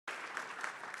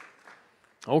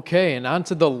Okay, and on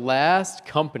to the last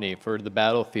company for the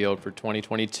battlefield for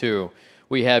 2022.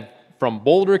 We have from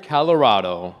Boulder,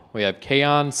 Colorado, we have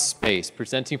Kayhan Space.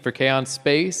 Presenting for Kayhan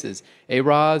Space is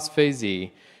Araz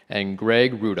Faizi and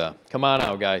Greg Ruda. Come on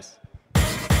out, guys.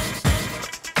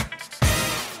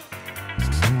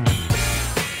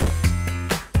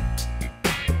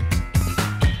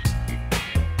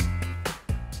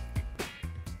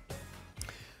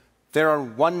 There are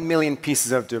 1 million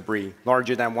pieces of debris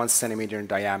larger than 1 centimeter in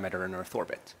diameter in Earth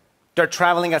orbit. They're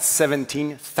traveling at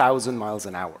 17,000 miles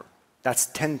an hour. That's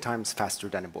 10 times faster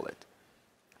than a bullet.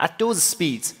 At those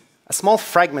speeds, a small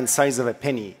fragment size of a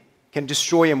penny can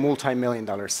destroy a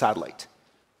multi-million-dollar satellite,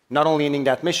 not only ending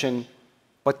that mission,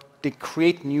 but they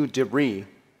create new debris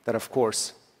that, of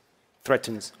course,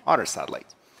 threatens other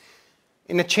satellites.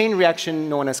 In a chain reaction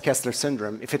known as Kessler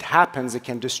syndrome, if it happens, it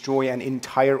can destroy an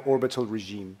entire orbital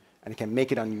regime and it can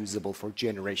make it unusable for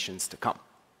generations to come.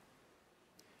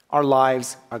 Our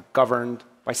lives are governed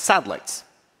by satellites.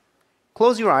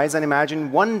 Close your eyes and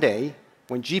imagine one day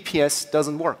when GPS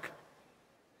doesn't work.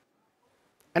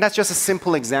 And that's just a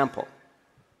simple example.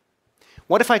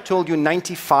 What if I told you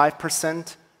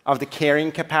 95% of the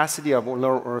carrying capacity of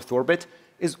low Earth orbit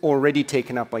is already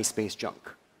taken up by space junk,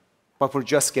 but we're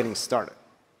just getting started?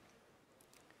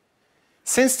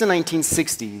 Since the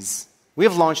 1960s, we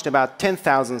have launched about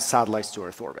 10,000 satellites to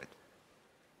Earth orbit.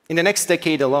 In the next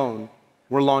decade alone,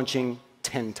 we're launching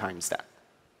 10 times that.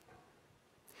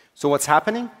 So what's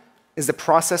happening is the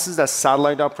processes that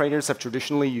satellite operators have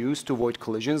traditionally used to avoid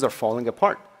collisions are falling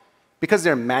apart because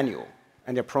they're manual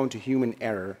and they're prone to human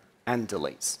error and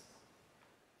delays.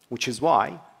 Which is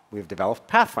why we have developed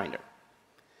Pathfinder,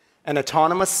 an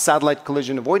autonomous satellite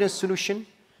collision avoidance solution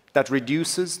that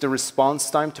reduces the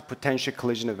response time to potential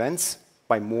collision events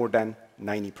by more than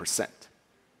 90%.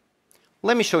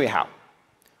 Let me show you how.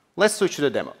 Let's switch to the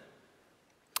demo.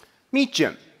 Meet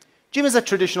Jim. Jim is a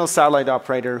traditional satellite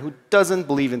operator who doesn't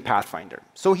believe in Pathfinder,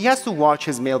 so he has to watch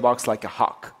his mailbox like a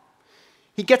hawk.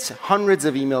 He gets hundreds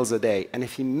of emails a day, and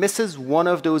if he misses one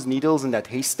of those needles in that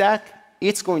haystack,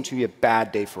 it's going to be a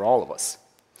bad day for all of us.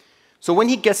 So when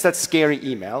he gets that scary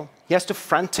email, he has to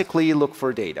frantically look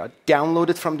for data, download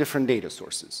it from different data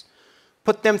sources,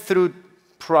 put them through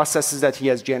processes that he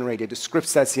has generated, the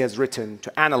scripts that he has written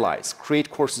to analyze,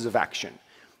 create courses of action,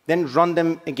 then run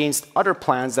them against other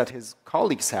plans that his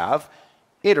colleagues have,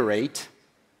 iterate,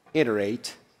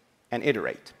 iterate, and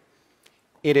iterate.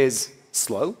 It is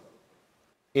slow,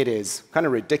 it is kind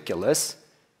of ridiculous,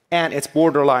 and it's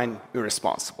borderline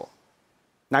irresponsible.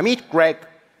 Now meet Greg.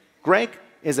 Greg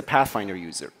is a Pathfinder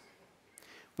user.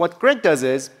 What Greg does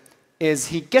is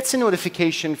he gets a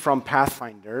notification from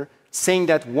Pathfinder saying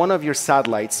that one of your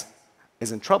satellites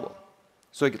is in trouble.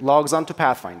 So he logs on to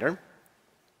Pathfinder,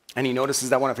 and he notices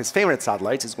that one of his favorite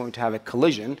satellites is going to have a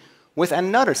collision with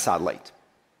another satellite.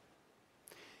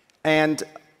 And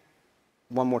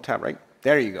one more tab, right?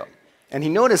 There you go. And he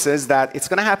notices that it's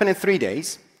going to happen in 3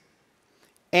 days,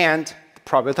 and the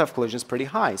probability of collision is pretty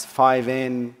high. It's 5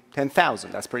 in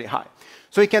 10,000. That's pretty high.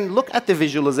 So he can look at the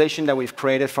visualization that we've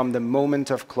created from the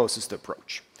moment of closest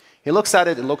approach. He looks at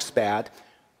it, it looks bad.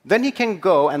 Then he can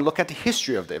go and look at the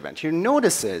history of the event. He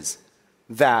notices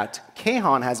that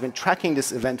Kayhan has been tracking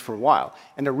this event for a while.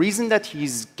 And the reason that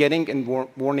he's getting a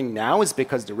warning now is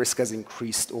because the risk has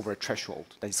increased over a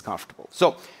threshold that he's comfortable.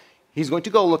 So he's going to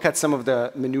go look at some of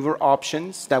the maneuver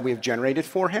options that we've generated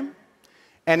for him.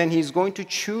 And then he's going to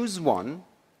choose one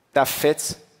that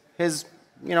fits his,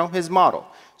 his model.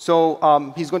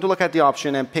 So he's going to look at the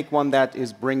option and pick one that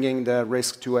is bringing the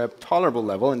risk to a tolerable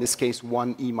level, in this case,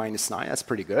 1E-9. That's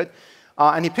pretty good.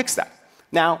 And he picks that.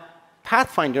 Now,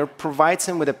 Pathfinder provides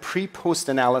him with a pre-post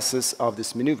analysis of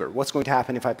this maneuver. What's going to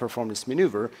happen if I perform this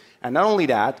maneuver? And not only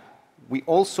that, we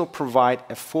also provide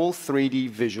a full 3D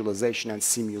visualization and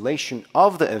simulation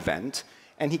of the event,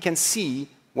 and he can see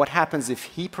what happens if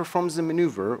he performs the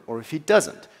maneuver or if he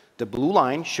doesn't. The blue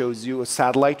line shows you a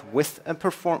satellite with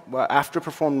after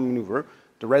performing the maneuver.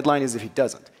 The red line is if he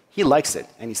doesn't. He likes it,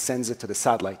 and he sends it to the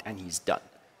satellite, and he's done.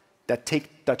 That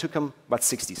took him about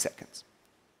 60 seconds.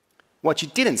 What you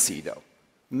didn't see, though,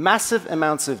 massive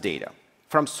amounts of data,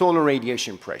 from solar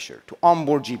radiation pressure to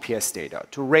onboard GPS data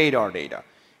to radar data,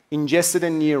 ingested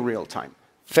in near real time,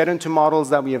 fed into models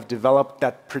that we have developed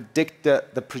that predict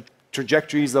the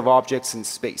trajectories of objects in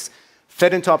space,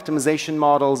 fed into optimization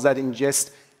models that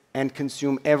ingest and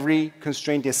consume every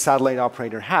constraint a satellite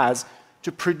operator has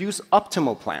to produce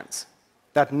optimal plans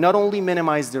that not only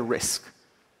minimize the risk,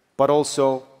 but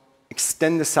also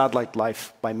extend the satellite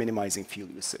life by minimizing fuel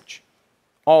usage.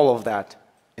 All of that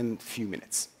in a few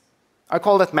minutes. I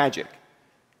call that magic,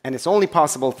 and it's only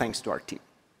possible thanks to our team.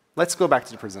 let's go back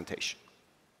to the presentation.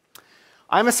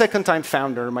 I'm a second-time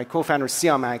founder. My co-founder,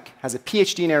 Siamak, has a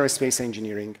PhD in aerospace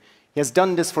engineering. He has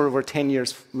done this for over 10 years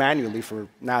manually for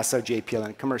NASA, JPL,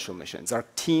 and commercial missions. Our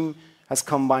team has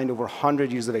combined over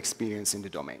 100 years of experience in the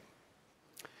domain.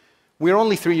 We're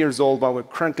only 3 years old, but we're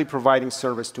currently providing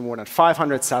service to more than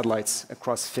 500 satellites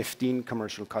across 15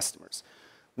 commercial customers.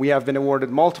 We have been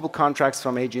awarded multiple contracts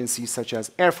from agencies such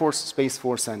as Air Force, Space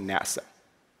Force, and NASA.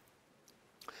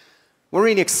 We're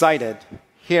really excited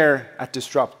here at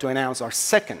Disrupt to announce our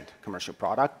second commercial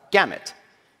product, Gamut.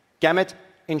 Gamut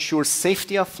ensures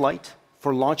safety of flight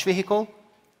for launch vehicle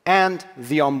and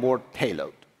the onboard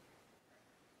payload.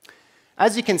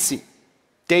 As you can see,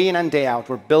 day in and day out,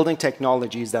 we're building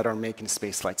technologies that are making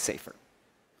spaceflight safer.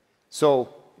 So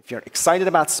if you're excited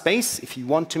about space, if you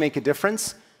want to make a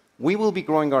difference, we will be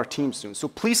growing our team soon. So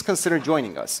please consider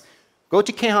joining us. Go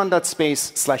to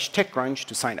kayhan.space/techcrunch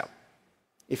to sign up.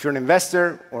 If you're an investor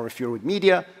or if you're with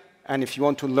media, and if you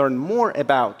want to learn more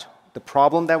about the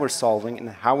problem that we're solving and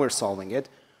how we're solving it,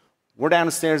 we're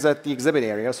downstairs at the exhibit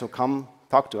area, so come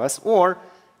talk to us. Or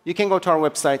you can go to our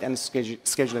website and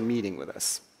schedule a meeting with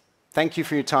us. Thank you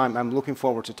for your time. I'm looking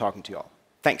forward to talking to you all.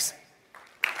 Thanks.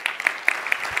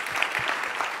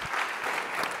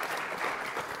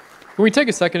 Can we take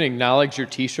a second and acknowledge your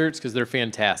T-shirts because they're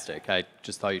fantastic? I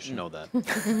just thought you should know that.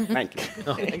 Thank you.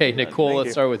 Okay, Nicole,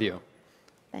 let's start with you.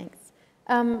 Thanks.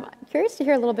 Curious to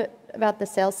hear a little bit about the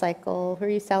sales cycle. Who are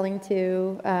you selling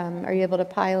to? Are you able to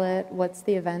pilot? What's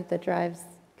the event that drives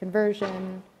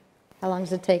conversion? How long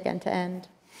does it take end to end?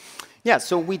 Yeah,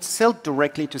 so we sell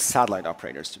directly to satellite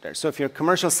operators today. So if you're a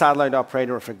commercial satellite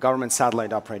operator or if you're a government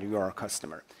satellite operator, you're our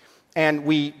customer. And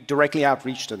we directly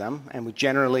outreach to them, and we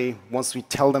generally, once we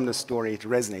tell them the story, it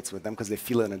resonates with them because they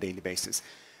feel it on a daily basis.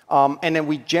 And then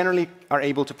we generally are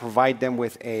able to provide them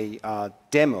with a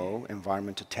demo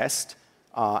environment to test,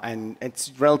 and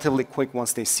it's relatively quick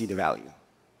once they see the value.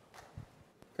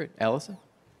 Great. Allison?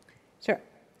 Sure.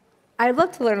 I'd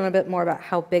love to learn a little bit more about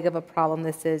how big of a problem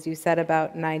this is. You said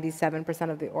about 97%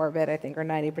 of the orbit, I think, or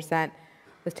 90%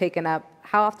 was taken up.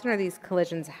 How often are these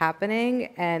collisions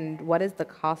happening, and what is the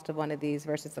cost of one of these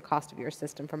versus the cost of your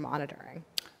system for monitoring?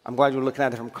 I'm glad you're looking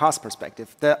at it from a cost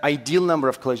perspective. The ideal number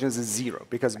of collisions is 0,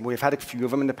 because we've had a few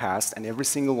of them in the past, and every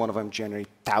single one of them generate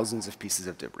thousands of pieces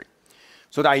of debris.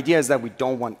 So the idea is that we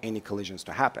don't want any collisions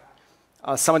to happen.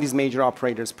 Some of these major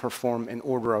operators perform an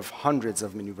order of hundreds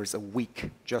of maneuvers a week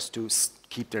just to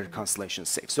keep their constellations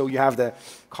safe. So you have the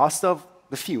cost of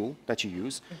the fuel that you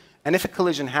use, and if a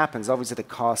collision happens, obviously the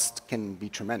cost can be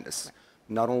tremendous.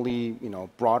 Not only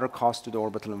broader cost to the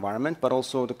orbital environment, but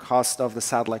also the cost of the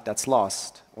satellite that's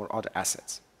lost or other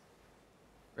assets.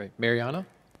 Great. Mariana?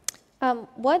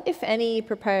 What, if any,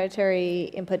 proprietary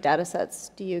input data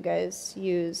sets do you guys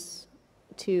use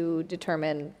to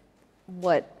determine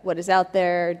what is out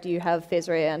there? Do you have phased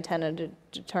array antenna to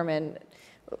determine?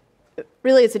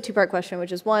 Really, it's a two-part question,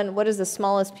 which is one, what is the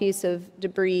smallest piece of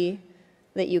debris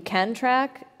that you can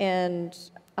track? And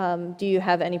do you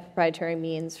have any proprietary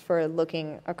means for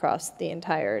looking across the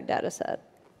entire data set?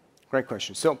 Great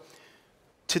question. So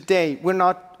today,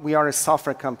 we are a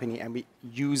software company, and we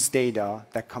use data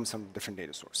that comes from different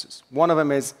data sources. One of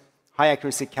them is high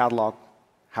accuracy catalog,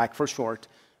 HAC for short.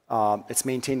 It's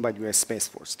maintained by the US Space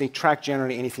Force. They track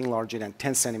generally anything larger than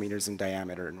 10 centimeters in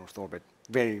diameter in Earth orbit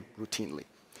very routinely.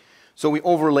 So we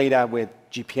overlay that with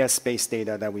GPS-based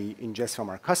data that we ingest from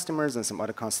our customers and some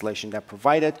other constellation that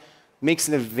provide it, makes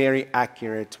it a very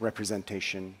accurate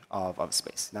representation of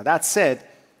space. Now that said,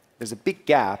 there's a big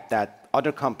gap that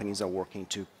other companies are working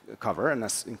to cover, and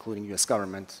that's including US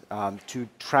government, to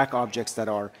track objects that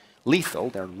are lethal.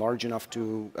 They're large enough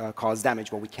to cause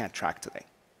damage, but we can't track today.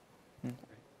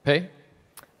 Pei?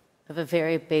 I have a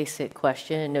very basic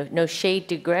question. No shade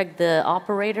to Greg, the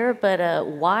operator, but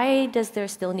why does there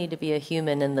still need to be a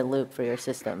human in the loop for your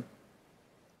system?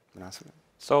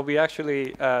 So we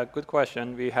actually, good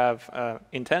question. We have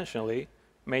intentionally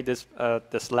made this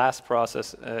last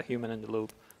process human in the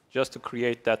loop, just to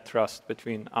create that trust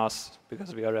between us,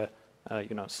 because we are a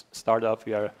startup,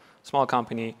 we are a small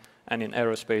company, and in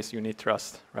aerospace you need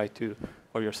trust, right,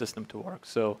 for your system to work.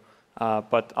 So,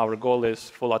 but our goal is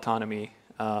full autonomy.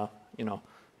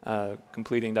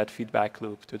 Completing that feedback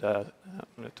loop to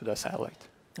the satellite.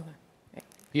 Okay.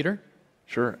 Peter?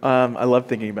 Sure. I love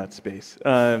thinking about space,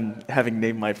 having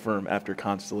named my firm after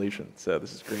constellation, so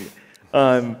this is great.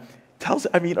 Tell us,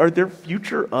 are there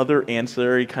future other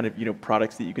ancillary kind of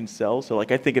products that you can sell? So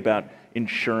like I think about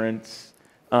insurance.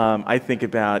 I think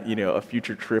about a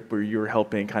future trip where you're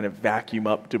helping kind of vacuum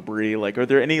up debris. Like, are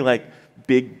there any like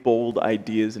big, bold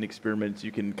ideas and experiments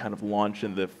you can kind of launch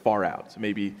in the far out? So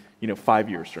maybe 5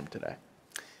 years from today.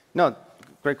 No,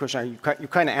 great question. You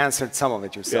kind of answered some of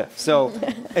it yourself. Yeah. So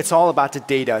it's all about the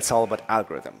data. It's all about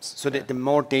algorithms. So the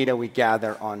more data we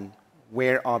gather on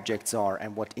where objects are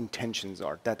and what intentions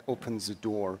are, that opens the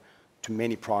door to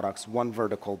many products, one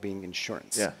vertical being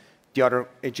insurance. Yeah. The other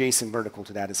adjacent vertical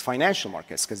to that is financial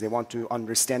markets, because they want to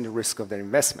understand the risk of their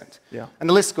investment. Yeah. And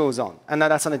the list goes on. And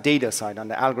that's on the data side. On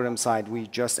the algorithm side, we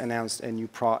just announced a new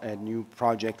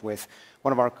project with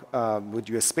one of our, with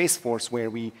US Space Force, where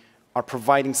we are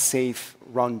providing safe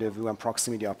rendezvous and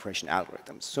proximity operation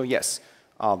algorithms. So yes,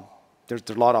 there's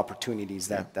a lot of opportunities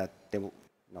that they will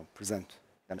present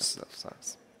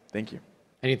themselves. Thank you.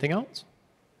 Anything else?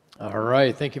 All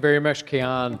right. Thank you very much,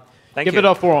 Kayhan. Give it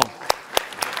up for him.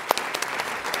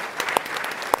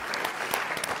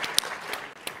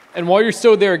 And while you're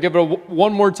still there, give it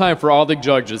one more time for all the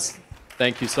judges.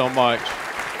 Thank you so much.